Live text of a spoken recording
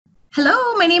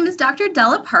Hello, my name is Dr.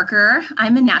 Della Parker.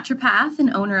 I'm a naturopath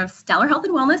and owner of Stellar Health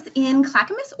and Wellness in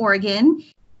Clackamas, Oregon.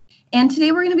 And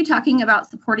today we're going to be talking about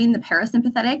supporting the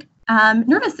parasympathetic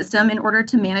nervous system in order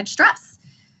to manage stress.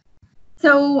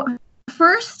 So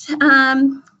first, we're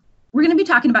going to be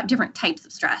talking about different types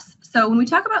of stress. So when we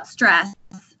talk about stress,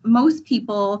 most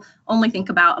people only think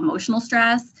about emotional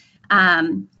stress,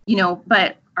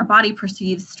 but our body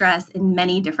perceives stress in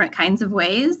many different kinds of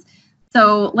ways.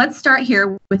 So let's start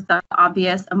here with the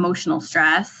obvious emotional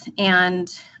stress. And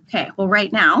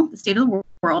right now, the state of the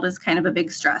world is kind of a big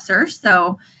stressor.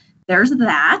 So there's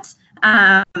that.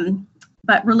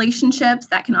 But relationships,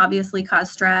 that can obviously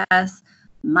cause stress.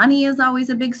 Money is always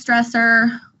a big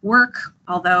stressor. Work,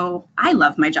 although I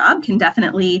love my job, can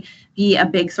definitely be a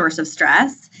big source of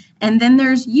stress. And then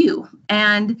there's you.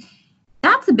 And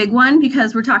that's a big one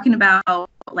because we're talking about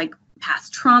like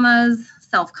past traumas,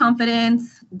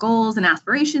 self-confidence, goals and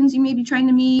aspirations you may be trying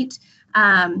to meet,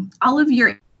 all of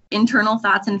your internal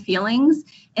thoughts and feelings.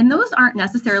 And those aren't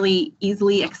necessarily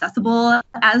easily accessible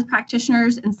as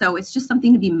practitioners. And so it's just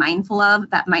something to be mindful of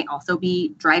that might also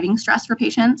be driving stress for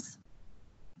patients.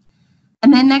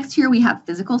 And then next here we have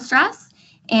physical stress.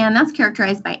 And that's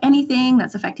characterized by anything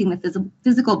that's affecting the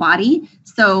physical body.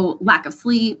 So lack of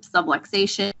sleep,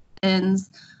 subluxations,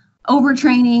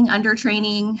 overtraining,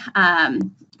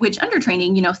 undertraining, which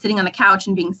undertraining, sitting on the couch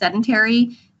and being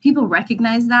sedentary, people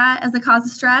recognize that as a cause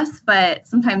of stress, but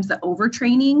sometimes the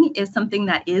overtraining is something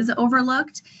that is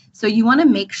overlooked. So you want to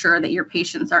make sure that your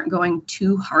patients aren't going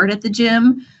too hard at the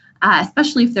gym,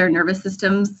 especially if their nervous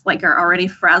systems are already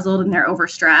frazzled and they're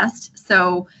overstressed.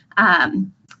 So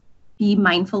be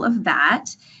mindful of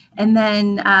that. And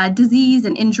then disease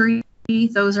and injury,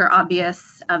 those are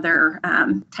obvious other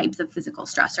types of physical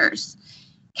stressors.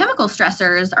 Chemical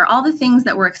stressors are all the things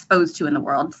that we're exposed to in the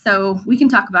world. So we can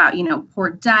talk about, poor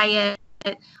diet,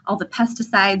 all the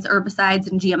pesticides, herbicides,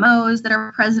 and GMOs that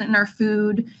are present in our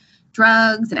food.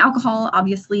 Drugs and alcohol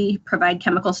obviously provide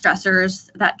chemical stressors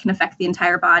that can affect the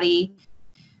entire body.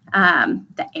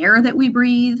 The air that we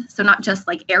breathe, so not just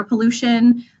like air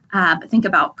pollution, but think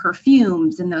about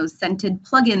perfumes and those scented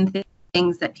plug-in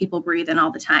things that people breathe in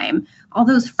all the time. All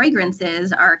those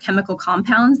fragrances are chemical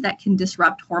compounds that can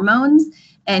disrupt hormones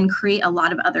and create a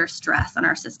lot of other stress on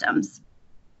our systems.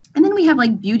 And then we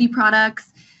have beauty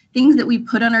products, things that we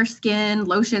put on our skin,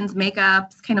 lotions,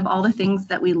 makeups, kind of all the things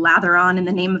that we lather on in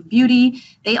the name of beauty.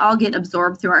 They all get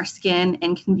absorbed through our skin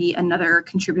and can be another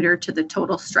contributor to the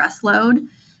total stress load.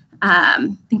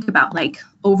 Think about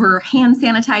over hand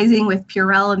sanitizing with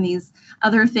Purell and these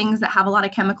other things that have a lot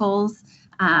of chemicals.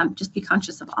 Just be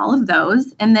conscious of all of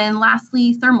those. And then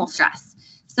lastly, thermal stress.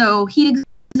 So heat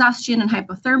exhaustion and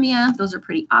hypothermia, those are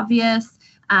pretty obvious.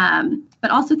 But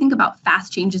also think about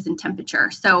fast changes in temperature.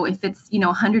 So if it's,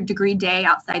 100-degree day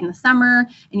outside in the summer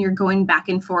and you're going back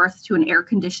and forth to an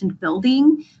air-conditioned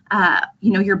building,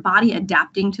 your body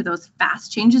adapting to those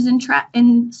fast changes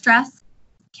in stress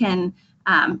can,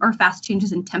 or fast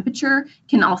changes in temperature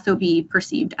can also be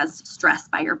perceived as stress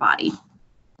by your body.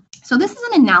 So this is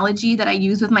an analogy that I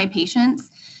use with my patients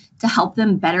to help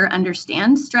them better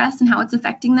understand stress and how it's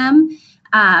affecting them.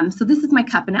 So this is my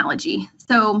cup analogy.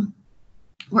 So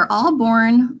we're all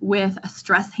born with a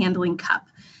stress handling cup.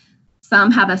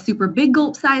 Some have a super big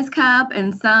gulp size cup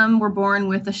and some were born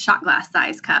with a shot glass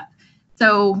size cup.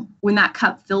 So when that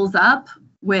cup fills up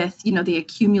with, the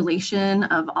accumulation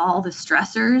of all the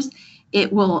stressors,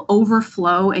 it will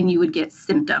overflow and you would get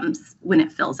symptoms when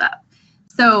it fills up.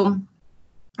 So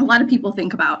a lot of people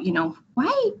think about,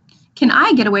 why can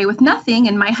I get away with nothing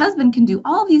and my husband can do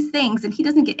all these things and he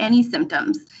doesn't get any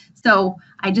symptoms? So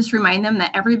I just remind them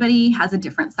that everybody has a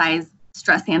different size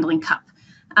stress handling cup.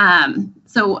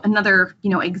 So another,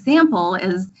 example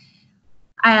is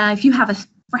if you have a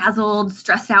frazzled,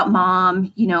 stressed out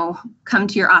mom, come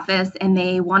to your office and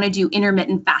they want to do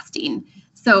intermittent fasting.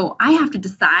 So I have to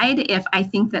decide if I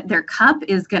think that their cup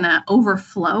is going to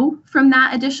overflow from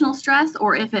that additional stress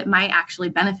or if it might actually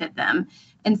benefit them.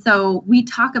 And so we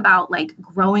talk about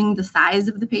growing the size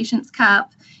of the patient's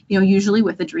cup, usually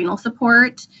with adrenal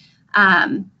support.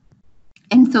 And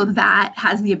so that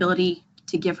has the ability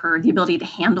to give her the ability to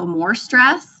handle more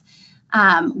stress.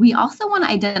 We also want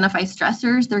to identify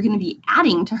stressors they're going to be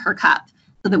adding to her cup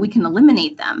so that we can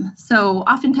eliminate them. So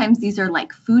oftentimes these are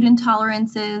food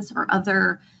intolerances or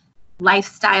other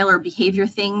lifestyle or behavior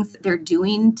things that they're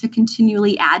doing to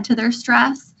continually add to their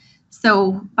stress.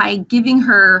 So by giving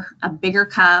her a bigger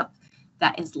cup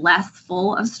that is less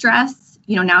full of stress,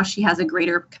 now she has a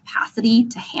greater capacity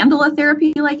to handle a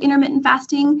therapy like intermittent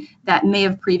fasting that may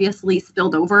have previously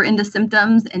spilled over into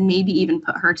symptoms and maybe even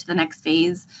put her to the next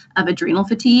phase of adrenal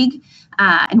fatigue.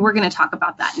 And we're going to talk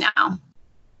about that now.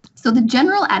 So the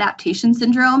general adaptation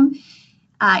syndrome,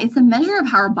 it's a measure of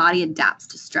how our body adapts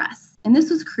to stress. And this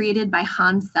was created by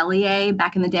Hans Selye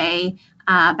back in the day,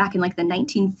 back in like the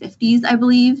 1950s, I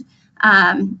believe.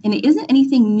 And it isn't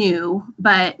anything new,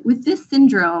 but with this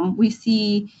syndrome, we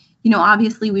see,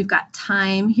 obviously we've got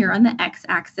time here on the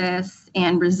x-axis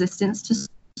and resistance to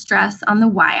stress on the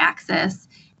y-axis.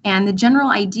 And the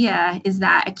general idea is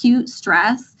that acute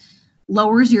stress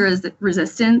lowers your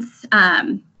resistance,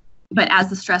 but as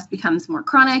the stress becomes more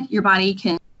chronic, your body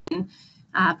can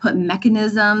put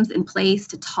mechanisms in place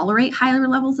to tolerate higher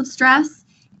levels of stress.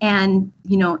 And,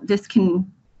 this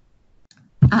can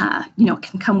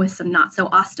come with some not so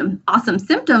awesome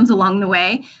symptoms along the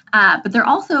way. But there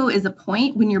also is a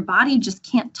point when your body just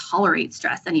can't tolerate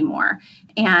stress anymore.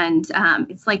 And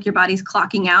it's like your body's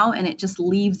clocking out and it just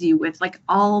leaves you with like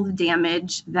all the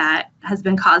damage that has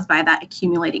been caused by that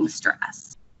accumulating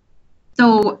stress.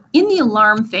 So in the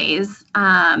alarm phase,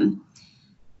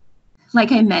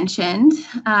 like I mentioned,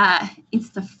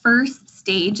 it's the first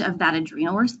stage of that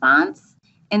adrenal response.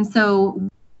 And so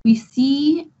we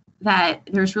see that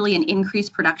there's really an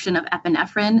increased production of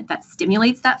epinephrine that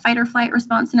stimulates that fight or flight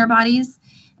response in our bodies.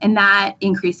 And that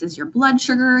increases your blood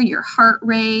sugar, your heart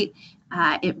rate.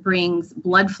 It brings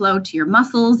blood flow to your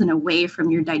muscles and away from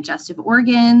your digestive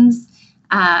organs.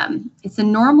 It's a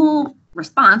normal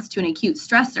response to an acute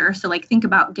stressor. So like think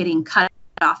about getting cut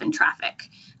off in traffic.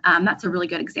 That's a really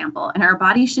good example. And our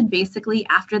body should basically,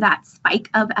 after that spike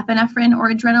of epinephrine or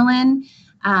adrenaline,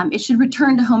 it should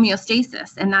return to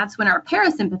homeostasis. And that's when our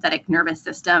parasympathetic nervous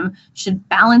system should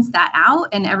balance that out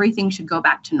and everything should go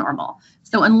back to normal.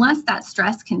 So unless that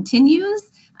stress continues,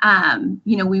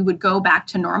 we would go back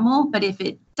to normal. But if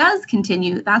it does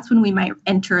continue, that's when we might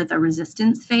enter the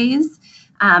resistance phase.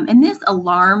 And this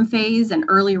alarm phase and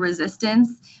early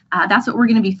resistance, that's what we're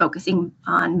going to be focusing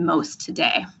on most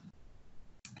today.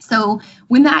 So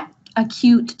when that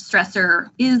acute stressor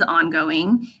is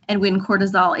ongoing and when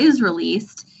cortisol is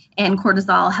released and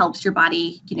cortisol helps your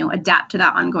body, adapt to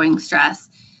that ongoing stress,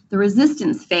 the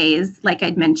resistance phase, like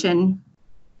I'd mentioned,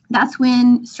 that's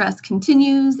when stress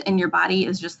continues and your body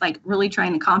is just like really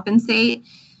trying to compensate.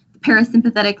 The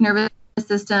parasympathetic nervous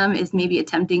system is maybe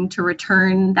attempting to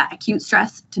return that acute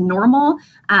stress to normal,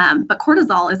 but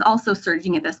cortisol is also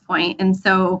surging at this point. And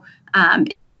so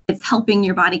it's helping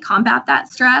your body combat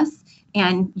that stress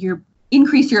and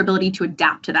increase your ability to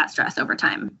adapt to that stress over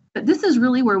time. But this is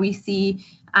really where we see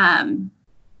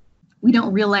we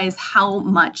don't realize how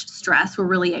much stress we're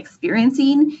really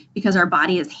experiencing because our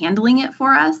body is handling it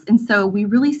for us. And so we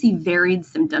really see varied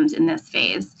symptoms in this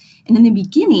phase. And in the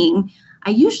beginning,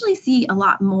 I usually see a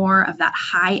lot more of that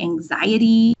high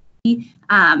anxiety.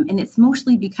 And it's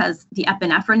mostly because the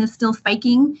epinephrine is still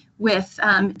spiking with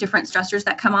different stressors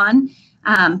that come on.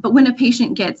 But when a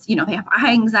patient gets, they have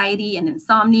high anxiety and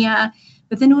insomnia,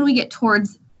 but then when we get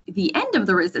towards the end of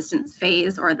the resistance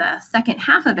phase or the second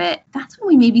half of it, that's when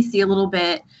we maybe see a little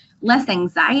bit less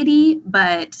anxiety,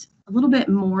 but a little bit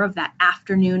more of that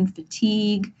afternoon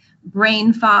fatigue,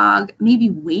 brain fog, maybe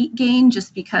weight gain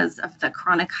just because of the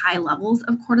chronic high levels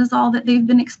of cortisol that they've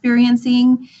been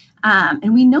experiencing.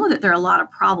 And we know that there are a lot of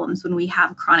problems when we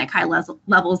have chronic high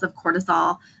levels of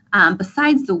cortisol.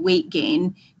 Besides the weight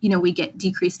gain, we get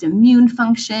decreased immune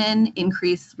function,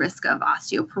 increased risk of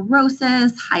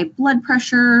osteoporosis, high blood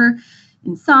pressure,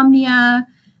 insomnia.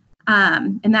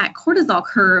 And that cortisol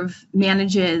curve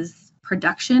manages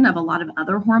production of a lot of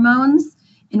other hormones.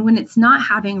 And when it's not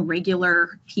having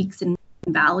regular peaks and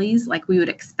valleys like we would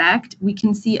expect, we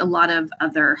can see a lot of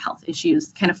other health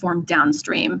issues kind of form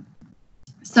downstream.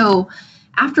 So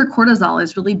after cortisol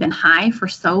has really been high for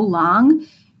so long,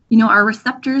 our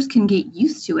receptors can get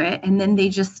used to it and then they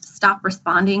just stop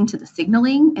responding to the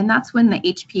signaling. And that's when the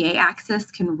HPA axis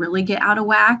can really get out of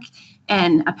whack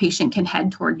and a patient can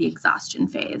head toward the exhaustion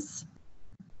phase.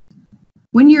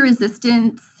 When your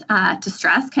resistance to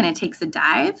stress kind of takes a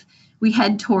dive, we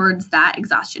head towards that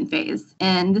exhaustion phase.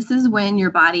 And this is when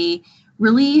your body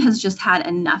really has just had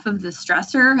enough of the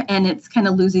stressor and it's kind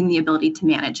of losing the ability to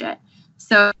manage it.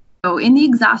 So in the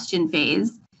exhaustion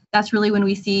phase, that's really when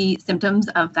we see symptoms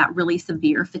of that really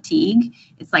severe fatigue.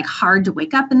 It's like hard to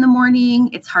wake up in the morning.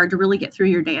 It's hard to really get through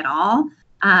your day at all.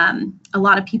 A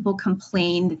lot of people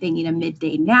complain that they need a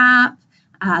midday nap.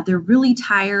 They're really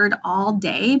tired all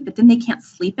day, but then they can't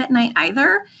sleep at night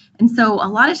either. And so a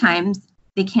lot of times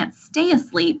they can't stay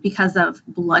asleep because of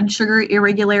blood sugar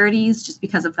irregularities, just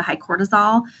because of the high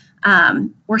cortisol.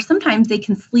 Or sometimes they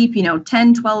can sleep,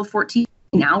 10, 12, 14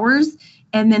 hours,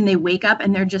 and then they wake up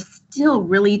and they're just still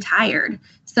really tired.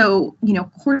 So,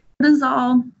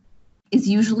 cortisol is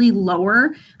usually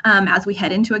lower as we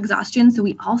head into exhaustion. So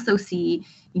we also see,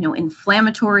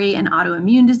 inflammatory and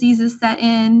autoimmune diseases set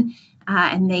in,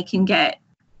 and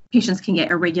patients can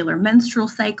get irregular menstrual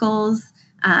cycles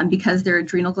because their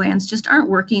adrenal glands just aren't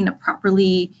working to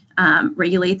properly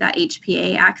regulate that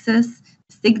HPA axis.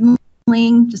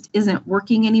 Signaling just isn't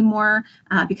working anymore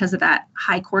because of that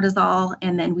high cortisol,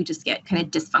 and then we just get kind of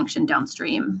dysfunction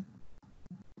downstream.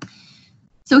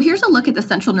 So here's a look at the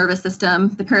central nervous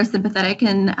system, the parasympathetic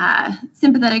and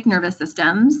sympathetic nervous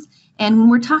systems. And when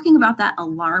we're talking about that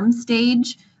alarm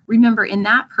stage, remember in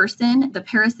that person, the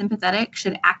parasympathetic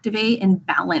should activate and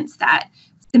balance that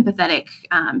sympathetic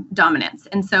dominance.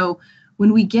 And so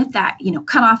when we get that,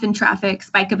 cut off in traffic,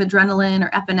 spike of adrenaline or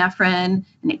epinephrine,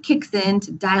 and it kicks in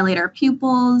to dilate our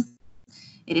pupils,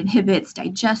 it inhibits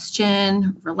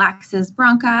digestion, relaxes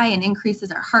bronchi, and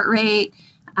increases our heart rate.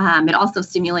 It also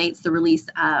stimulates the release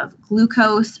of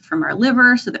glucose from our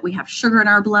liver so that we have sugar in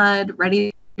our blood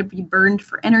ready to be burned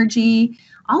for energy.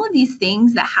 All of these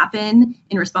things that happen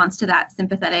in response to that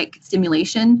sympathetic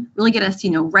stimulation really get us,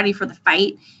 ready for the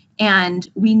fight. And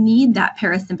we need that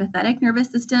parasympathetic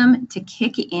nervous system to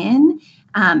kick in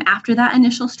after that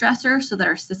initial stressor so that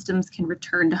our systems can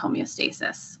return to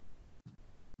homeostasis.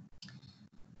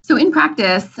 So in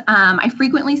practice, I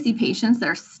frequently see patients that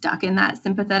are stuck in that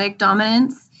sympathetic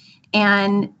dominance,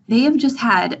 and they have just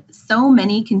had so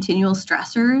many continual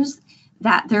stressors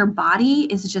that their body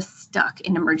is just stuck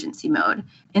in emergency mode,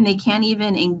 and they can't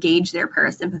even engage their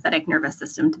parasympathetic nervous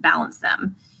system to balance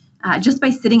them. Just by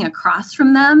sitting across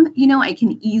from them, I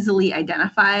can easily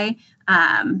identify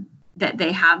that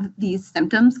they have these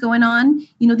symptoms going on.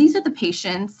 These are the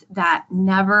patients that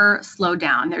never slow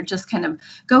down. They're just kind of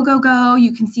go, go, go.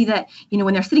 You can see that,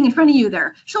 when they're sitting in front of you,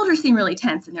 their shoulders seem really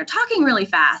tense and they're talking really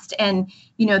fast. And,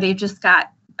 they've just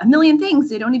got a million things.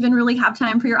 They don't even really have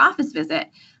time for your office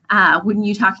visit. When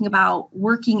you're talking about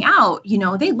working out,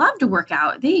 they love to work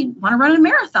out. They want to run a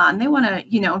marathon. They want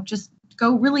to, just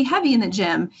go really heavy in the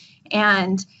gym.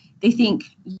 And they think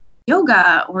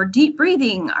yoga or deep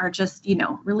breathing are just,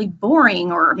 really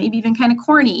boring or maybe even kind of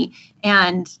corny.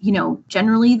 And,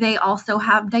 generally they also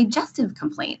have digestive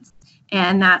complaints.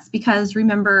 And that's because,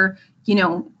 remember,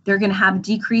 they're going to have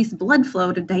decreased blood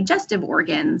flow to digestive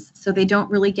organs. So they don't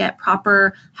really get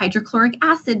proper hydrochloric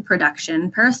acid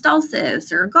production,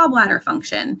 peristalsis, or gallbladder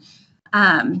function.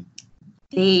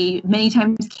 They many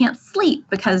times can't sleep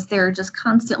because they're just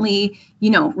constantly,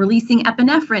 releasing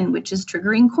epinephrine, which is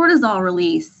triggering cortisol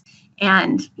release.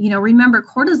 And, remember,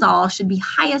 cortisol should be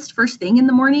highest first thing in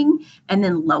the morning and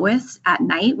then lowest at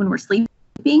night when we're sleeping.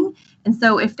 And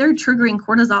so if they're triggering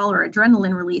cortisol or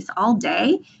adrenaline release all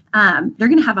day, they're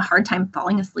going to have a hard time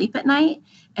falling asleep at night.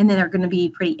 And then they're going to be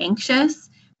pretty anxious.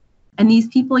 And these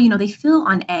people, they feel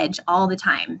on edge all the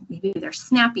time. Maybe they're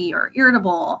snappy or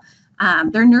irritable.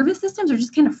 Their nervous systems are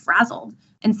just kind of frazzled.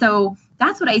 And so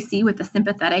that's what I see with the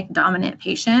sympathetic dominant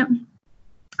patient.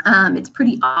 It's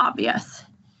pretty obvious.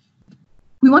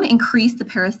 We want to increase the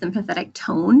parasympathetic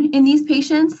tone in these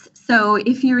patients. So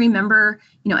if you remember,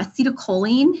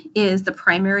 acetylcholine is the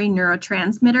primary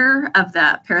neurotransmitter of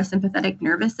the parasympathetic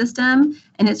nervous system,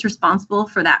 and it's responsible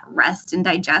for that rest and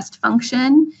digest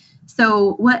function.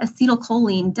 So what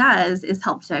acetylcholine does is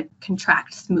help to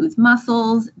contract smooth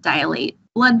muscles, dilate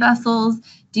blood vessels,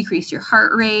 decrease your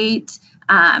heart rate,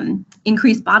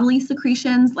 increase bodily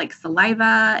secretions like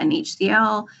saliva and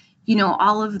HCl.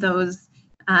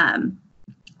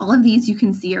 All of these you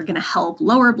can see are going to help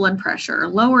lower blood pressure,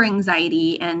 lower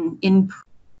anxiety, and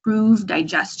improve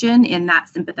digestion in that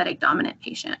sympathetic dominant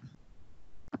patient.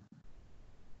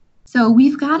 So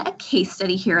we've got a case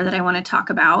study here that I want to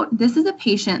talk about. This is a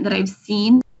patient that I've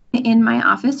seen in my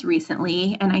office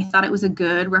recently, and I thought it was a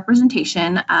good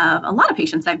representation of a lot of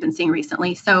patients I've been seeing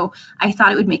recently. So I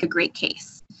thought it would make a great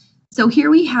case. So here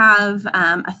we have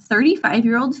a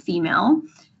 35-year-old female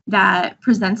that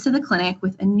presents to the clinic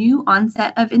with a new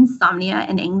onset of insomnia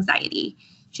and anxiety.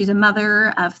 She's a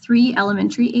mother of 3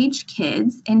 elementary age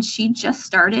kids, and she just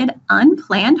started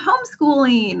unplanned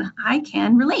homeschooling. I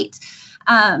can relate.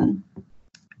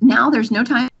 Now there's no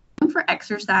time for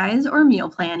exercise or meal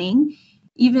planning.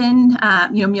 Even,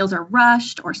 meals are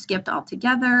rushed or skipped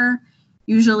altogether.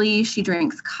 Usually she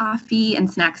drinks coffee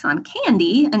and snacks on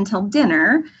candy until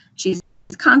dinner. She's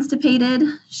constipated.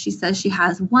 She says she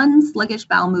has one sluggish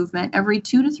bowel movement every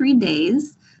 2 to 3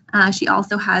 days. She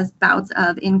also has bouts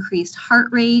of increased heart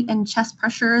rate and chest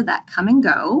pressure that come and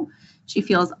go. She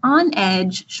feels on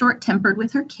edge, short-tempered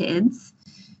with her kids.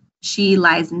 She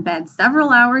lies in bed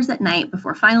several hours at night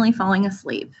before finally falling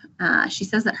asleep. She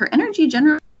says that her energy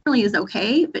generally is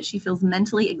okay, but she feels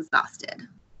mentally exhausted.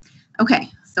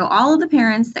 Okay, so all of the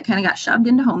parents that kind of got shoved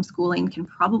into homeschooling can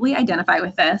probably identify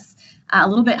with this. A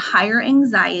little bit higher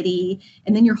anxiety,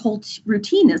 and then your whole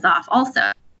routine is off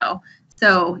also.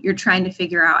 So you're trying to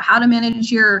figure out how to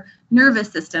manage your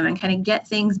nervous system and kind of get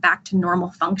things back to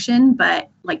normal function, but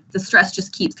like the stress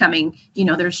just keeps coming.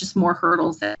 There's just more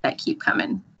hurdles that keep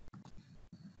coming.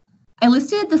 I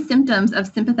listed the symptoms of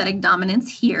sympathetic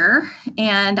dominance here,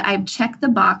 and I've checked the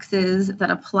boxes that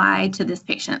apply to this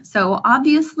patient. So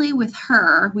obviously with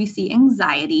her, we see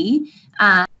anxiety.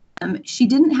 She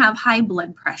didn't have high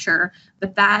blood pressure,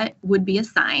 but that would be a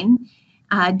sign.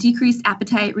 Decreased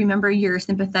appetite. Remember, your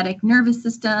sympathetic nervous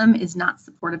system is not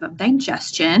supportive of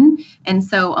digestion. And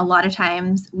so a lot of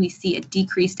times we see a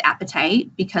decreased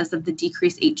appetite because of the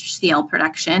decreased HCl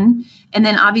production. And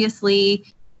then obviously,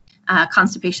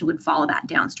 constipation would follow that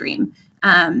downstream.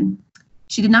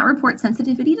 She did not report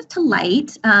sensitivity to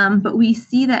light, but we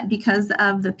see that because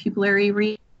of the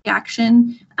pupillary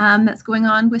reaction that's going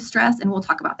on with stress, and we'll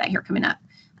talk about that here coming up.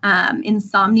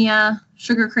 Insomnia,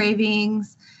 sugar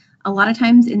cravings. A lot of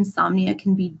times insomnia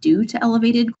can be due to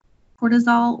elevated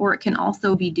cortisol, or it can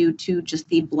also be due to just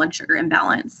the blood sugar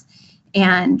imbalance.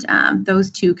 And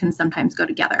those two can sometimes go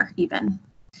together even.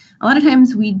 A lot of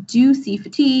times we do see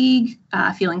fatigue,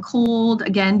 feeling cold,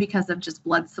 again, because of just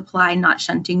blood supply not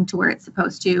shunting to where it's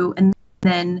supposed to. And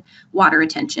then water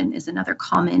retention is another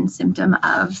common symptom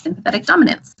of sympathetic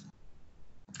dominance.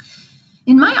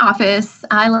 In my office,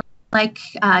 I like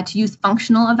to use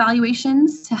functional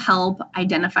evaluations to help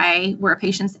identify where a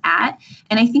patient's at.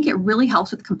 And I think it really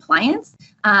helps with compliance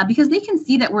because they can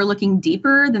see that we're looking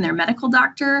deeper than their medical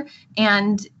doctor.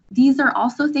 And these are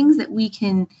also things that we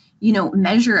can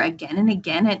measure again and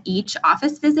again at each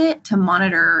office visit to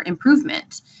monitor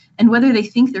improvement. And whether they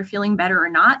think they're feeling better or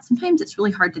not, sometimes it's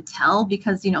really hard to tell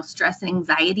because, stress and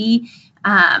anxiety,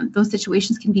 those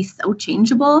situations can be so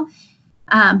changeable.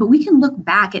 But we can look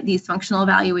back at these functional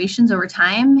evaluations over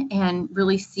time and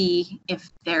really see if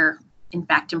they're in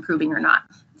fact improving or not.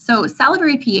 So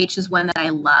salivary pH is one that I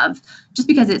love just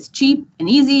because it's cheap and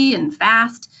easy and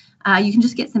fast. You can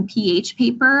just get some pH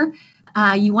paper.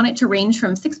 You want it to range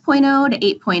from 6.0 to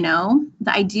 8.0.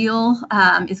 The ideal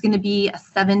is going to be a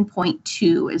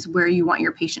 7.2 is where you want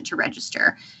your patient to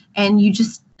register. And you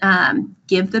just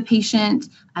give the patient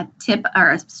a tip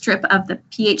or a strip of the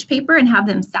pH paper and have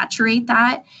them saturate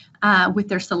that with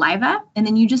their saliva. And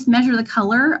then you just measure the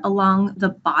color along the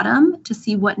bottom to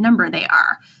see what number they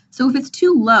are. So if it's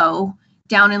too low,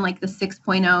 down in like the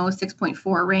 6.0,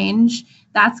 6.4 range,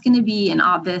 that's going to be an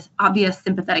obvious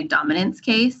sympathetic dominance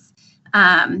case.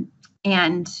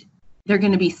 And they're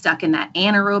going to be stuck in that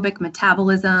anaerobic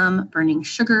metabolism, burning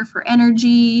sugar for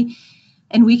energy.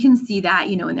 And we can see that,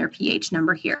 in their pH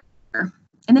number here.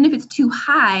 And then if it's too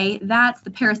high, that's the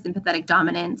parasympathetic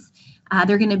dominance.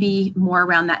 They're going to be more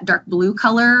around that dark blue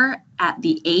color at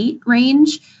the 8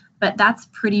 range, but that's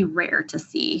pretty rare to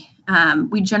see.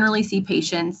 We generally see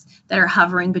patients that are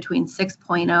hovering between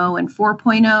 6.0 and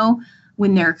 4.0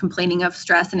 when they're complaining of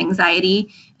stress and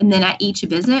anxiety. And then at each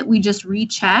visit, we just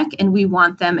recheck and we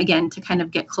want them again to kind of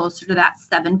get closer to that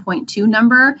 7.2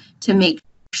 number to make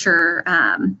sure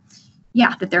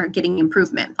that they're getting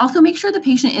improvement. Also make sure the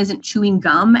patient isn't chewing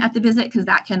gum at the visit because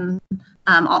that can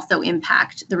also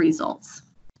impact the results.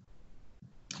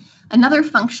 Another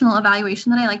functional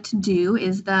evaluation that I like to do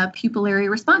is the pupillary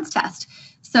response test.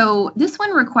 So this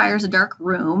one requires a dark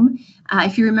room.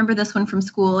 If you remember this one from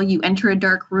school, you enter a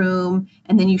dark room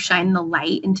and then you shine the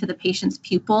light into the patient's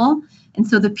pupil. And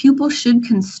so the pupil should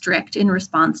constrict in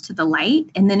response to the light,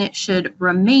 and then it should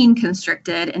remain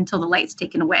constricted until the light's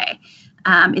taken away.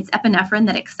 It's epinephrine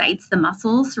that excites the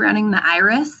muscles surrounding the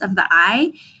iris of the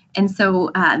eye. And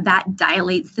so that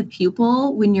dilates the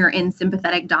pupil when you're in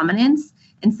sympathetic dominance.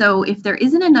 And so if there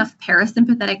isn't enough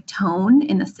parasympathetic tone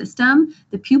in the system,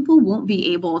 the pupil won't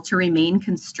be able to remain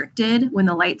constricted when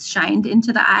the light's shined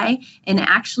into the eye, and it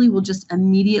actually will just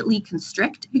immediately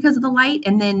constrict because of the light,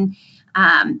 and then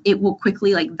it will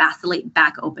quickly vacillate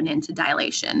back open into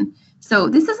dilation. So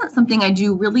this isn't something I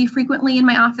do really frequently in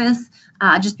my office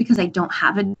just because I don't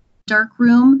have a dark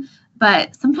room.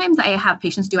 But sometimes I have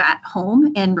patients do it at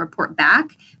home and report back.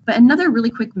 But another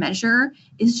really quick measure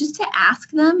is just to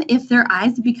ask them if their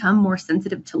eyes become more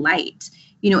sensitive to light.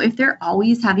 If they're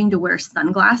always having to wear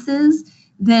sunglasses,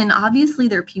 then obviously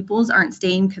their pupils aren't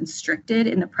staying constricted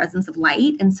in the presence of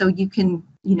light. And so you can,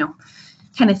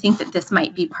 kind of think that this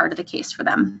might be part of the case for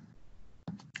them.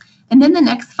 And then the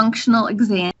next functional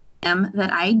exam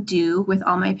that I do with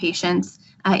all my patients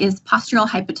is postural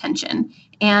hypotension.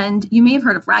 And you may have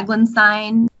heard of Ragland's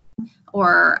sign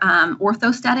or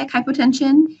orthostatic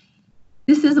hypotension.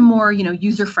 This is a more,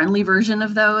 user-friendly version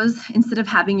of those. Instead of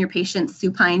having your patient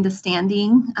supine to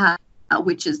standing,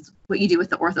 which is what you do with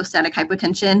the orthostatic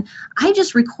hypotension, I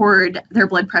just record their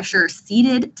blood pressure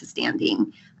seated to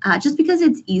standing, just because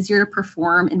it's easier to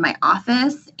perform in my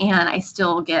office and I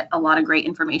still get a lot of great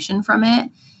information from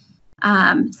it.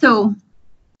 So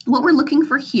what we're looking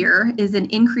for here is an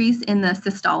increase in the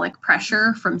systolic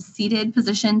pressure from seated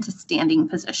position to standing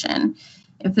position.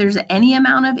 If there's any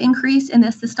amount of increase in the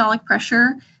systolic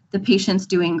pressure, the patient's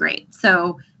doing great.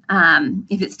 So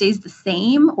if it stays the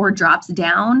same or drops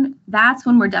down, that's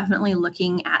when we're definitely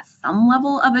looking at some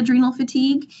level of adrenal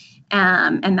fatigue.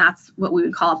 And that's what we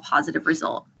would call a positive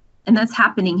result. And that's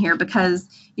happening here because,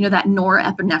 that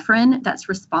norepinephrine that's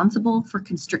responsible for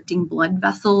constricting blood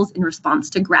vessels in response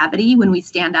to gravity when we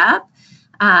stand up.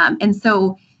 And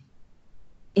so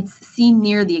it's seen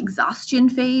near the exhaustion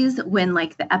phase when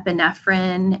like the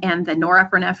epinephrine and the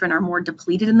norepinephrine are more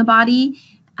depleted in the body.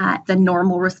 The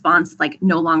normal response is like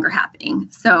no longer happening.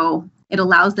 So it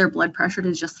allows their blood pressure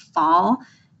to just fall,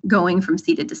 going from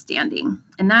seated to standing.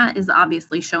 And that is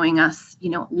obviously showing us,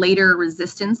 later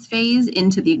resistance phase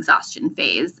into the exhaustion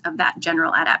phase of that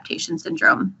general adaptation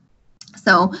syndrome.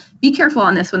 So be careful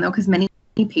on this one though, because many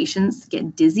patients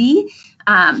get dizzy.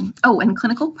 And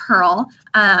clinical pearl,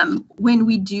 when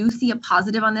we do see a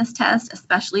positive on this test,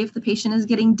 especially if the patient is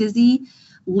getting dizzy,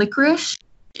 licorice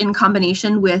in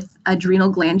combination with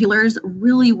adrenal glandulars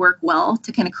really work well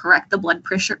to kind of correct the blood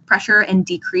pressure and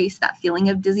decrease that feeling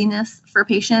of dizziness for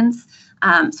patients.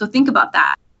 So think about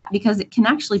that, because it can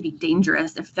actually be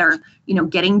dangerous if they're,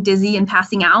 getting dizzy and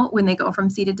passing out when they go from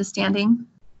seated to standing.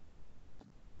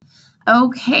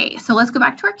 Okay, so let's go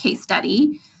back to our case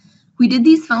study. We did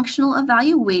these functional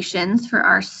evaluations for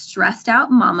our stressed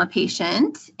out mama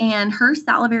patient, and her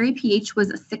salivary pH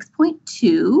was a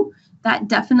 6.2. That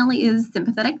definitely is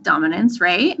sympathetic dominance,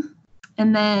 right?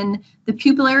 And then the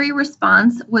pupillary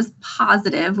response was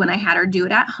positive when I had her do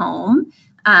it at home.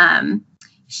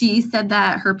 She said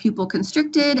that her pupil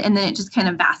constricted and then it just kind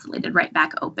of vacillated right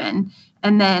back open.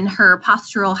 And then her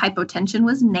postural hypotension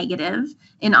was negative.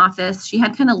 In office, she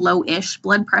had kind of low-ish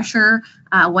blood pressure,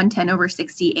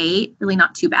 110/68, really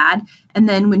not too bad. And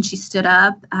then when she stood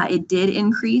up, it did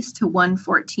increase to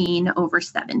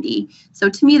 114/70. So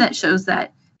to me, that shows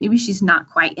that maybe she's not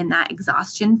quite in that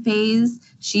exhaustion phase.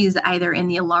 She's either in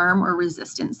the alarm or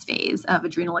resistance phase of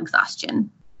adrenal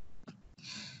exhaustion.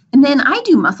 And then I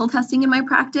do muscle testing in my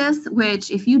practice, which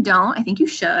if you don't, I think you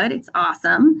should. It's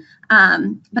awesome.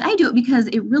 But I do it because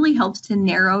it really helps to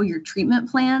narrow your treatment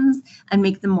plans and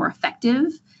make them more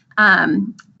effective.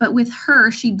 But with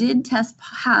her, she did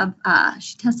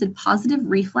she tested positive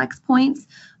reflex points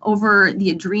over the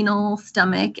adrenal,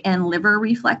 stomach, and liver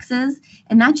reflexes.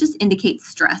 And that just indicates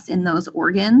stress in those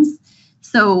organs.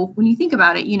 So when you think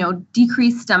about it,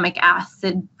 decreased stomach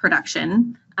acid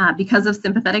production because of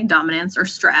sympathetic dominance or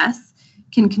stress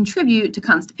can contribute to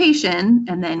constipation,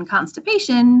 and then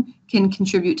constipation can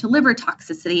contribute to liver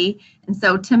toxicity. And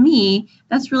so to me,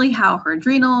 that's really how her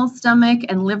adrenal, stomach,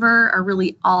 and liver are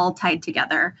really all tied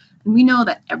together. And we know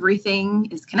that everything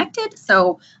is connected.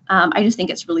 So I just think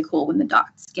it's really cool when the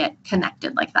dots get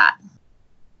connected like that.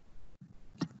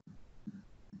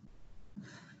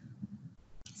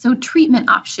 So treatment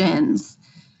options.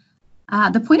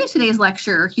 The point of today's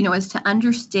lecture, is to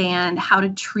understand how to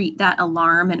treat that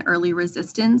alarm and early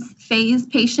resistance phase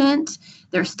patient.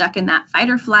 They're stuck in that fight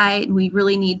or flight, and we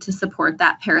really need to support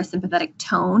that parasympathetic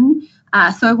tone.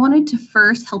 So I wanted to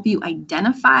first help you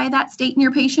identify that state in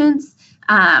your patients.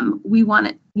 We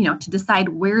want to decide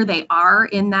where they are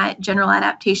in that general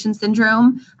adaptation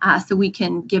syndrome, so we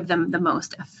can give them the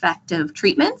most effective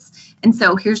treatments. And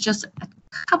so here's just a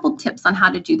couple tips on how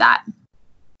to do that.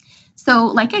 So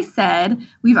like I said,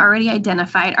 we've already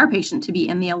identified our patient to be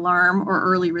in the alarm or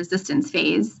early resistance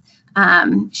phase.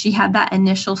 She had that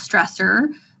initial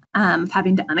stressor of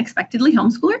having to unexpectedly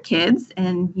homeschool her kids.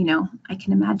 And, I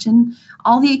can imagine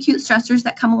all the acute stressors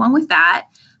that come along with that,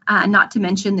 not to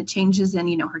mention the changes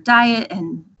in, her diet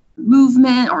and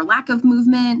movement or lack of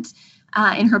movement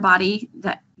in her body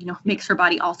that, makes her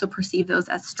body also perceive those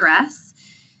as stress.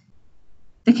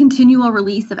 The continual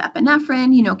release of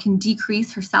epinephrine, can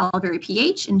decrease her salivary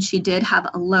pH, and she did have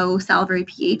a low salivary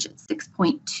pH at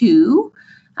 6.2.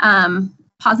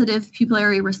 Positive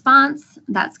pupillary response,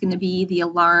 that's going to be the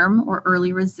alarm or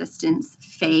early resistance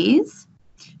phase.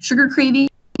 Sugar cravings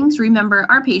Remember,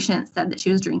 our patient said that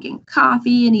she was drinking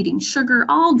coffee and eating sugar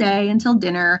all day until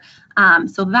dinner.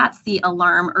 So that's the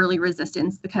alarm early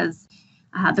resistance, because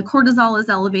the cortisol is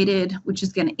elevated, which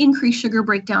is going to increase sugar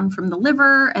breakdown from the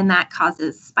liver, and that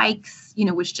causes spikes,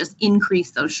 which just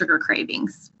increase those sugar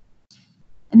cravings.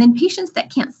 And then patients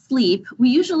that can't sleep, we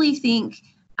usually think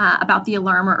about the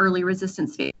alarm or early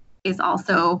resistance phase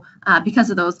also because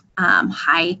of those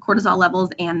high cortisol levels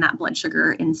and that blood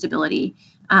sugar instability.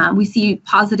 We see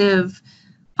positive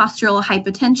postural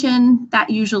hypotension that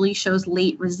usually shows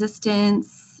late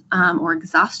resistance or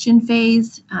exhaustion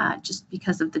phase just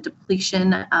because of the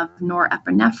depletion of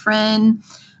norepinephrine.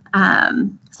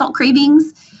 Salt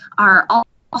cravings are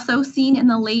also seen in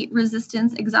the late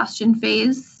resistance exhaustion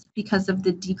phase because of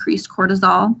the decreased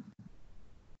cortisol.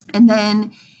 And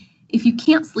then if you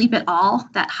can't sleep at all,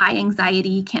 that high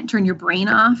anxiety, can't turn your brain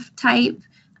off type,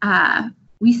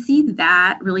 we see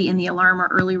that really in the alarm or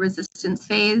early resistance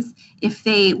phase. If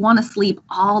they want to sleep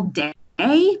all day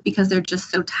because they're just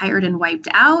so tired and wiped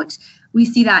out, we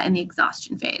see that in the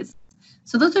exhaustion phase.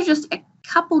 So those are just a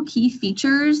couple key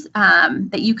features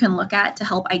that you can look at to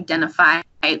help identify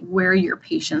where your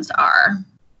patients are.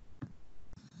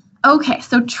 Okay,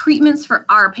 so treatments for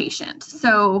our patient.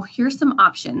 So here's some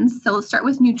options. So let's start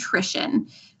with nutrition.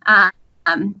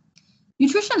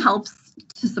 Nutrition can help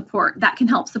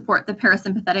support the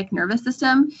parasympathetic nervous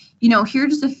system. Here are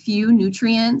just a few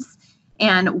nutrients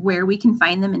and where we can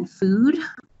find them in food.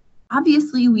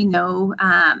 Obviously, we know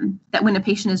that when a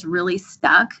patient is really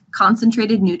stuck,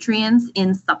 concentrated nutrients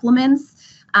in supplements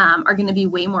are going to be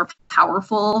way more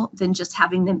powerful than just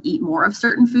having them eat more of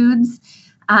certain foods.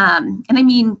 And I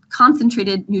mean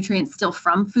concentrated nutrients still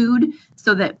from food,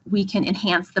 so that we can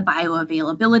enhance the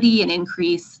bioavailability and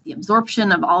increase the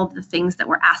absorption of all of the things that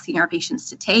we're asking our patients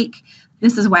to take.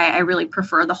 This is why I really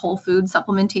prefer the whole food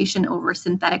supplementation over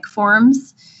synthetic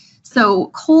forms. So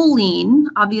choline,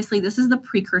 obviously this is the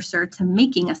precursor to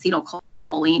making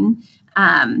acetylcholine,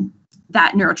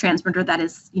 that neurotransmitter that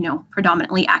is,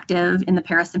 predominantly active in the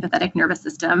parasympathetic nervous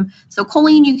system. So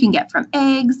choline you can get from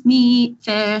eggs, meat,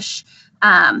 fish.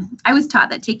 I was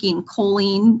taught that taking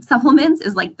choline supplements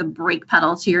is like the brake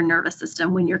pedal to your nervous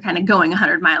system when you're kind of going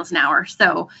 100 miles an hour.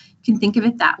 So you can think of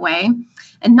it that way.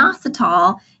 And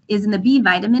inositol is in the B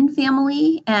vitamin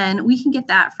family, and we can get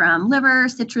that from liver,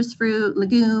 citrus fruit,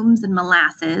 legumes, and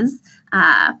molasses,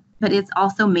 but it's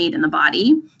also made in the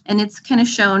body. And it's kind of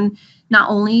shown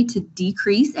not only to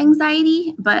decrease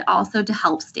anxiety, but also to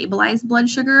help stabilize blood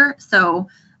sugar. So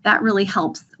that really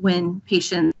helps when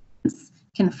patients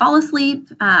can fall asleep,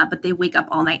 but they wake up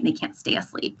all night and they can't stay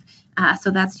asleep. So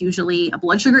that's usually a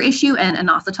blood sugar issue, and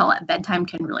inositol at bedtime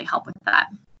can really help with that.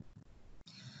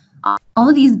 All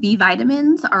of these B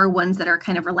vitamins are ones that are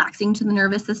kind of relaxing to the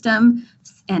nervous system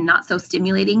and not so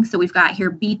stimulating. So we've got here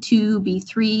B2,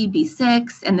 B3,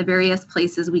 B6, and the various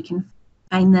places we can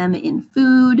find them in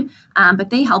food, but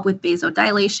they help with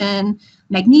vasodilation.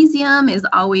 Magnesium is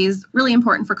always really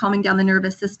important for calming down the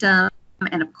nervous system.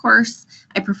 And of course,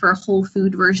 I prefer whole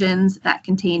food versions that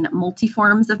contain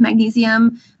multi-forms of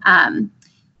magnesium.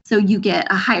 So you get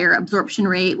a higher absorption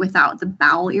rate without the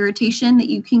bowel irritation that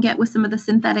you can get with some of the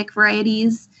synthetic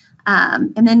varieties.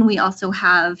 And then we also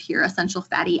have here essential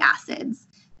fatty acids.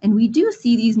 And we do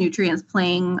see these nutrients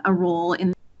playing a role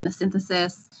in the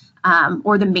synthesis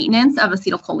or the maintenance of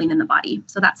acetylcholine in the body.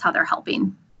 So that's how they're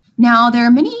helping. Now, there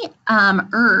are many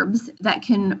herbs that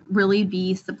can really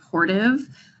be supportive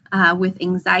with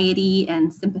anxiety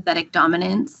and sympathetic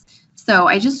dominance. So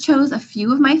I just chose a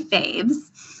few of my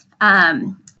faves.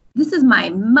 This is my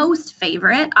most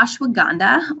favorite,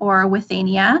 ashwagandha or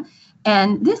withania.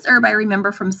 And this herb I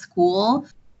remember from school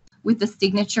with the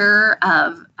signature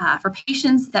of for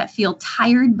patients that feel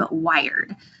tired but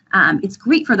wired. It's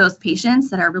great for those patients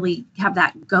that are really have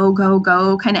that go, go,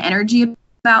 go kind of energy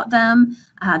about them.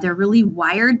 They're really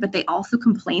wired, but they also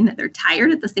complain that they're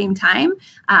tired at the same time.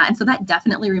 And so that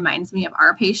definitely reminds me of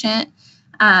our patient.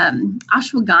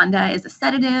 Ashwagandha is a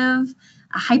sedative,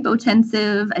 a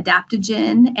hypotensive,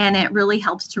 adaptogen, and it really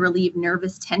helps to relieve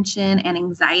nervous tension and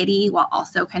anxiety while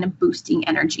also kind of boosting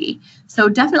energy. So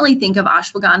definitely think of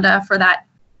ashwagandha for that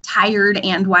tired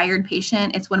and wired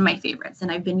patient. It's one of my favorites, and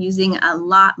I've been using a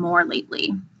lot more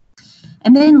lately.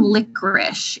 And then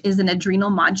licorice is an adrenal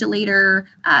modulator,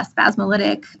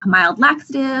 spasmolytic, a mild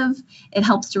laxative. It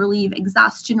helps to relieve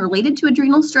exhaustion related to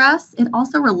adrenal stress. It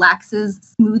also relaxes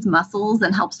smooth muscles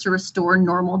and helps to restore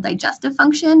normal digestive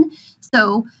function.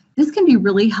 So this can be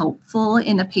really helpful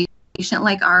in a patient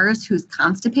like ours who's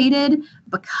constipated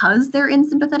because they're in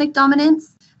sympathetic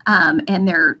dominance and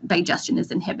their digestion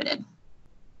is inhibited.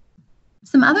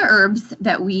 Some other herbs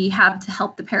that we have to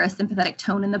help the parasympathetic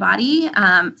tone in the body,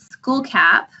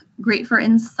 skullcap, great for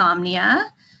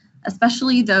insomnia,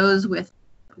 especially those with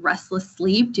restless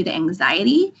sleep due to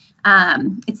anxiety.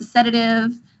 It's a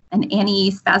sedative, an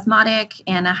antispasmodic,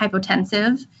 and a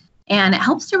hypotensive, and it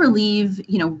helps to relieve,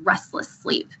 restless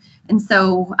sleep. And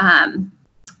so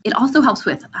it also helps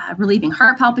with relieving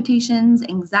heart palpitations,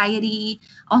 anxiety,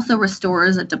 also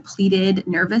restores a depleted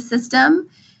nervous system.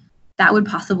 That would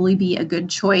possibly be a good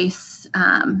choice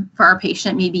for our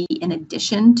patient, maybe in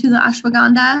addition to the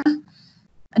ashwagandha.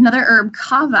 Another herb,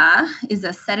 kava, is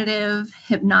a sedative,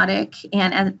 hypnotic,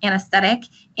 and anesthetic,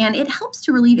 and it helps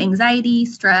to relieve anxiety,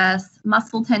 stress,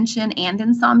 muscle tension, and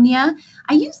insomnia.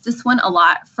 I use this one a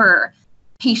lot for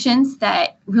patients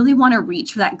that really want to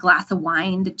reach for that glass of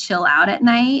wine to chill out at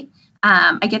night.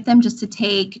 I get them just to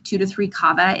take 2 to 3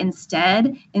 kava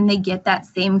instead, and they get that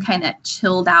same kind of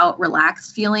chilled out,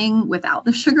 relaxed feeling without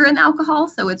the sugar and alcohol,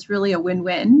 so it's really a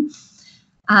win-win.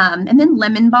 And then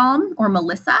lemon balm or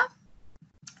melissa.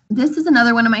 This is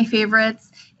another one of my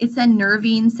favorites. It's a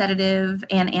nervine sedative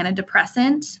and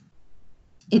antidepressant.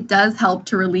 It does help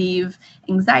to relieve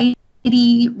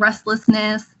anxiety,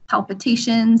 restlessness,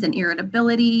 palpitations, and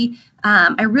irritability.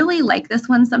 I really like this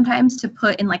one sometimes to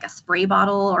put in like a spray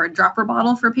bottle or a dropper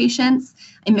bottle for patients.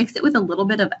 I mix it with a little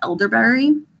bit of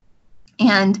elderberry.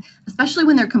 And especially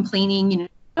when they're complaining,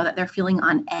 that they're feeling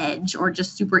on edge or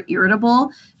just super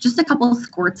irritable, just a couple of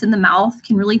squirts in the mouth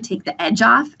can really take the edge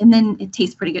off, and then it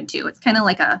tastes pretty good too. It's kind of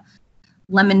like a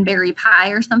lemon berry pie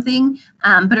or something,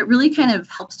 but it really kind of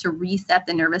helps to reset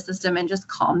the nervous system and just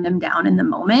calm them down in the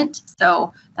moment.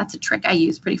 So that's a trick I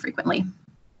use pretty frequently.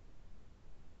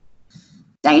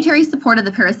 Dietary support of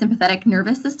the parasympathetic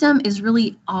nervous system is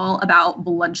really all about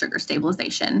blood sugar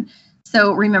stabilization.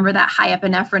 So remember that high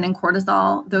epinephrine and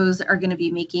cortisol, those are going to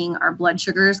be making our blood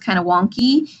sugars kind of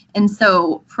wonky. And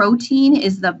so protein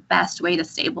is the best way to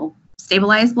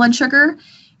stabilize blood sugar.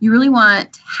 You really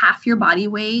want half your body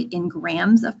weight in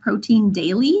grams of protein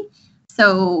daily.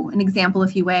 So an example,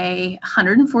 if you weigh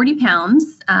 140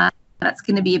 pounds, that's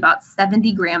going to be about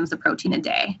 70 grams of protein a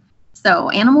day.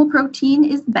 So animal protein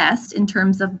is best in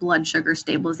terms of blood sugar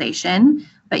stabilization,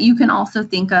 but you can also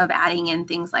think of adding in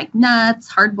things like nuts,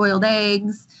 hard-boiled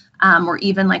eggs, or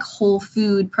even like whole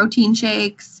food protein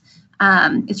shakes.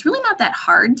 It's really not that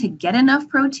hard to get enough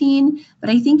protein, but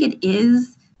I think it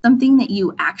is something that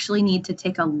you actually need to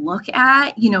take a look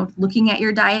at, looking at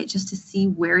your diet just to see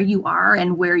where you are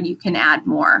and where you can add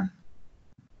more.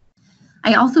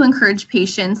 I also encourage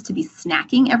patients to be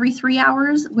snacking every 3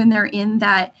 hours when they're in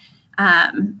that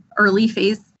early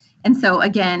phase. And so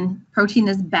again, protein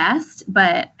is best,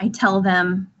 but I tell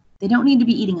them they don't need to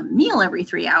be eating a meal every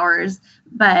 3 hours,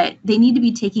 but they need to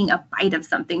be taking a bite of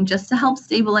something just to help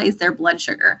stabilize their blood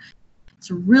sugar. It's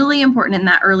really important in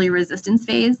that early resistance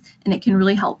phase, and it can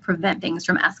really help prevent things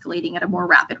from escalating at a more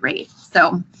rapid rate.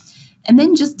 So, and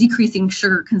then just decreasing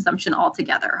sugar consumption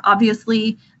altogether.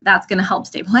 Obviously, that's going to help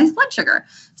stabilize blood sugar.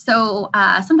 So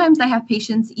sometimes I have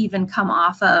patients even come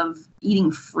off of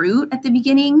eating fruit at the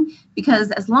beginning, because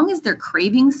as long as they're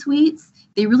craving sweets,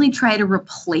 they really try to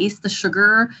replace the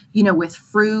sugar, with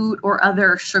fruit or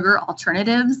other sugar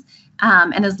alternatives.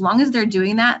 And as long as they're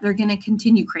doing that, they're going to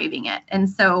continue craving it. And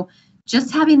so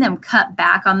just having them cut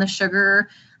back on the sugar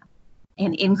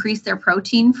and increase their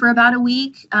protein for about a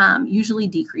week usually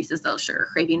decreases those sugar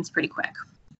cravings pretty quick.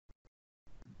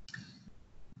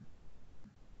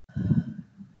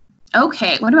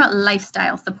 Okay, what about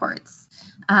lifestyle supports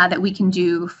that we can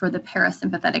do for the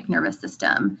parasympathetic nervous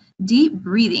system? Deep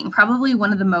breathing, probably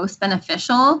one of the most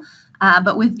beneficial,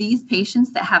 but with these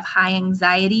patients that have high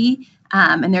anxiety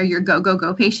and they're your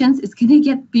go patients, it's going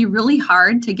to be really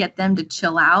hard to get them to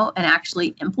chill out and actually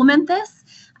implement this.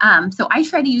 So I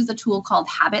try to use a tool called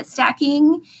habit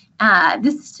stacking.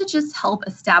 This is to just help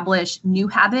establish new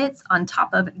habits on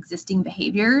top of existing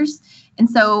behaviors. And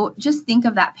so just think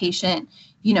of that patient,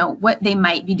 what they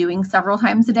might be doing several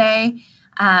times a day.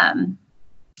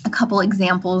 A couple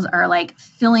examples are like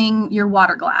filling your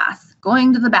water glass,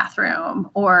 going to the bathroom,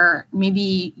 or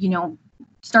maybe,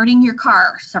 starting your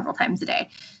car several times a day.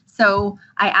 So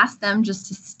I ask them just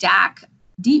to stack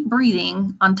deep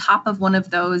breathing on top of one of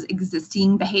those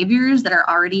existing behaviors that are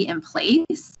already in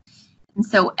place. And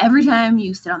so every time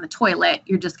you sit on the toilet,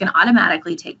 you're just going to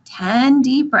automatically take 10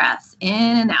 deep breaths in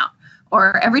and out.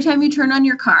 Or every time you turn on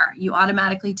your car, you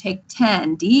automatically take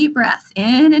 10 deep breaths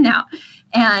in and out.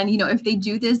 And, if they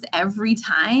do this every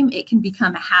time, it can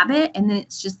become a habit, and then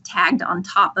it's just tagged on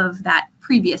top of that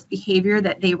previous behavior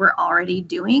that they were already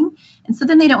doing. And so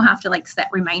then they don't have to set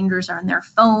reminders on their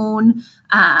phone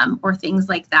or things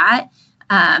like that.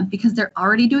 because they're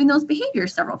already doing those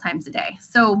behaviors several times a day.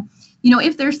 So, you know,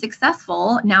 if they're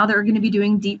successful, now they're going to be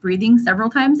doing deep breathing several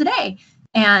times a day.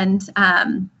 And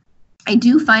I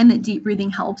do find that deep breathing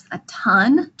helps a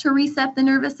ton to reset the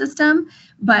nervous system,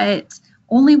 but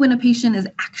only when a patient is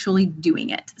actually doing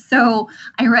it. So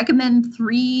I recommend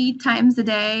 3 times a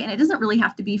day, and it doesn't really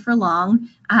have to be for long,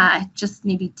 just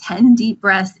maybe 10 deep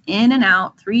breaths in and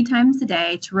out 3 times a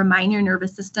day to remind your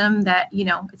nervous system that, you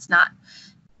know, it's not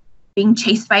being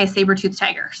chased by a saber-toothed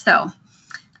tiger. So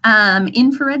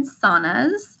infrared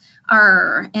saunas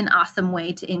are an awesome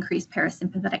way to increase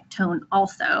parasympathetic tone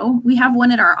also. We have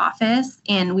one at our office,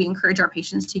 and we encourage our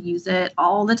patients to use it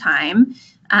all the time.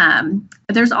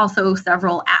 But there's also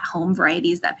several at-home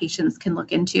varieties that patients can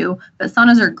look into. But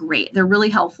saunas are great. They're really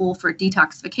helpful for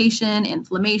detoxification,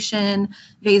 inflammation,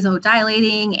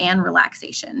 vasodilating, and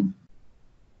relaxation.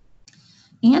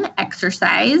 And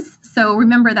exercise. So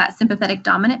remember that sympathetic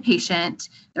dominant patient,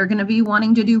 they're going to be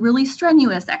wanting to do really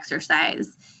strenuous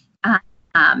exercise.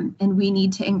 And we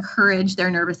need to encourage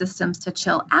their nervous systems to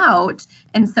chill out.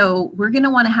 And so we're going to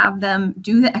want to have them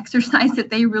do the exercise that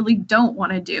they really don't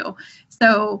want to do.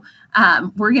 So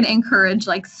we're going to encourage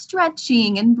like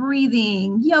stretching and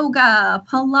breathing, yoga,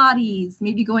 Pilates,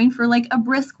 maybe going for like a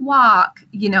brisk walk.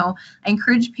 You know, I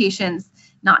encourage patients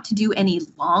not to do any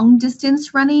long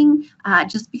distance running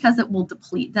just because it will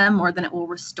deplete them more than it will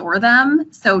restore them.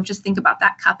 So just think about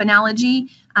that cup analogy.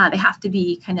 They have to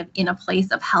be kind of in a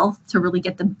place of health to really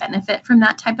get the benefit from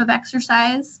that type of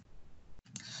exercise.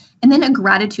 And then a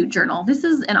gratitude journal. This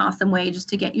is an awesome way just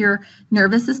to get your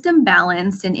nervous system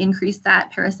balanced and increase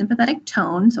that parasympathetic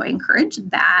tone. So I encourage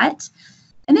that.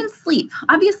 And then sleep.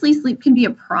 Obviously, sleep can be a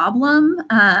problem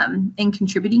in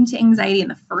contributing to anxiety in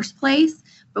the first place.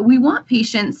 But we want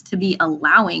patients to be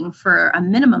allowing for a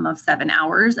minimum of 7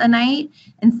 hours a night.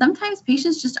 And sometimes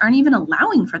patients just aren't even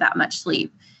allowing for that much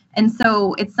sleep. And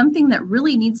so it's something that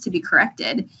really needs to be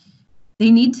corrected.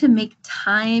 They need to make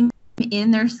time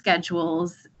in their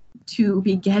schedules to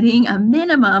be getting a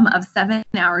minimum of 7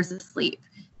 hours of sleep.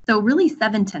 So really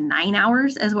 7 to 9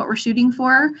 hours is what we're shooting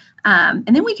for. And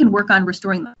then we can work on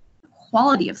restoring the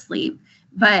quality of sleep.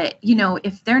 But, you know,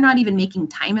 if they're not even making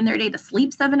time in their day to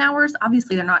sleep 7 hours,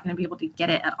 obviously they're not going to be able to get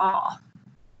it at all.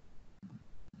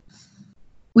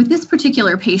 With this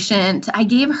particular patient, I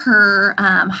gave her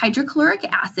hydrochloric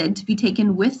acid to be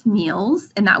taken with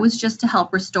meals, and that was just to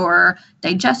help restore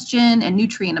digestion and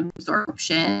nutrient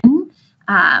absorption.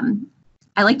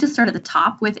 I like to start at the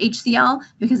top with HCl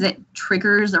because it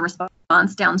triggers a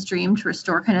response downstream to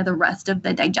restore kind of the rest of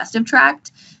the digestive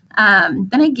tract. Then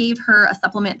I gave her a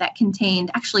supplement that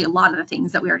contained actually a lot of the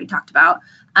things that we already talked about.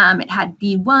 It had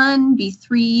B1,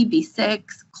 B3, B6,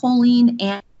 choline,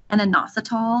 and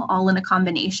inositol all in a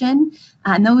combination.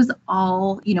 And those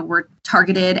all, you know, were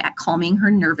targeted at calming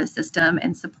her nervous system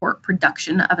and support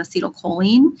production of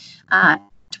acetylcholine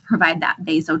to provide that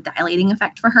vasodilating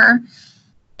effect for her.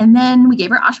 And then we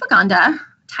gave her ashwagandha,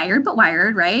 tired but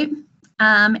wired, right?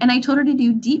 And I told her to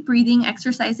do deep breathing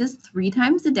exercises 3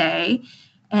 times a day,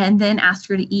 and then asked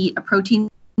her to eat a protein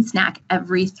snack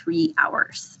every 3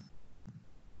 hours.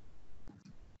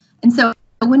 And so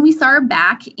when we saw her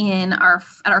back at our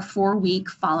 4-week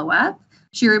follow-up,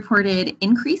 she reported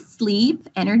increased sleep,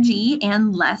 energy,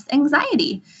 and less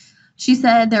anxiety. She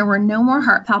said there were no more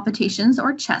heart palpitations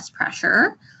or chest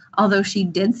pressure, although she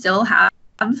did still have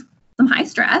some high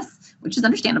stress, which is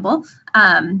understandable.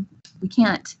 We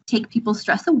can't take people's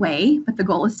stress away, but the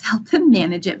goal is to help them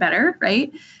manage it better,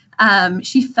 right?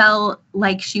 She felt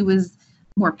like she was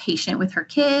more patient with her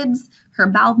kids. Her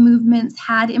bowel movements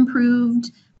had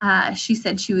improved. She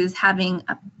said she was having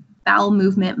a bowel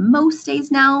movement most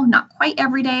days now, not quite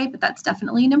every day, but that's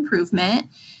definitely an improvement.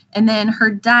 And then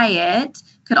her diet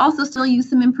could also still use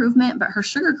some improvement, but her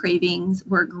sugar cravings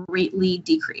were greatly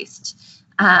decreased.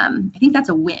 I think that's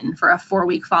a win for a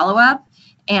 4-week follow-up.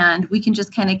 And we can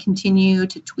just kind of continue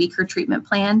to tweak her treatment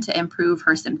plan to improve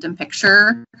her symptom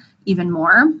picture even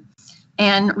more.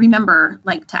 And remember,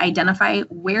 like, to identify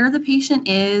where the patient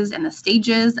is and the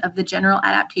stages of the general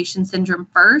adaptation syndrome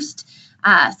first,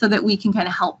 so that we can kind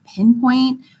of help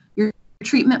pinpoint your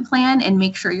treatment plan and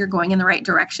make sure you're going in the right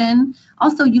direction.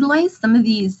 Also, utilize some of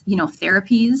these, you know,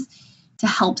 therapies to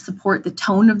help support the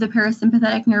tone of the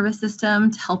parasympathetic nervous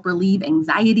system, to help relieve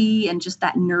anxiety and just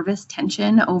that nervous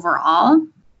tension overall.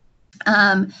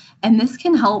 And this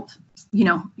can help, you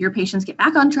know, your patients get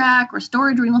back on track, restore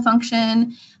adrenal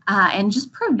function, and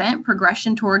just prevent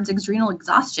progression towards adrenal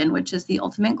exhaustion, which is the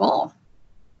ultimate goal.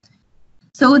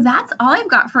 So that's all I've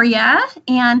got for you.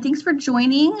 And thanks for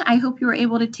joining. I hope you were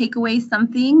able to take away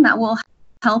something that will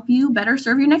help you better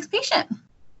serve your next patient.